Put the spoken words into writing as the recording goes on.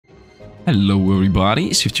Hello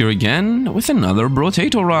everybody, Sifd here again with another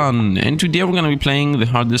Brotato run, and today we're gonna be playing the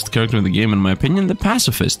hardest character in the game in my opinion, the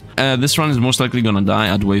Pacifist. This run is most likely gonna die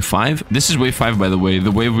at wave 5. This is wave 5 by the way,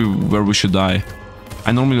 the wave where we should die.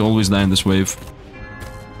 I normally always die in this wave.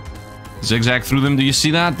 Zigzag through them, do you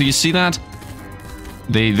see that? Do you see that?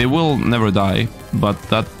 They will never die, but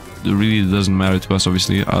that really doesn't matter to us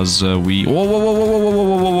obviously as we... Whoa, whoa, whoa, whoa, whoa, whoa,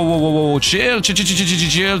 whoa, whoa, whoa, whoa, whoa, chill, chill, chill, chill,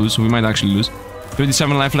 chill, chill. So we might actually lose.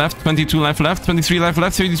 37 life left, 22 life left, 23 life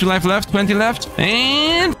left, 32 life left, 20 left,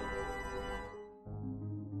 and...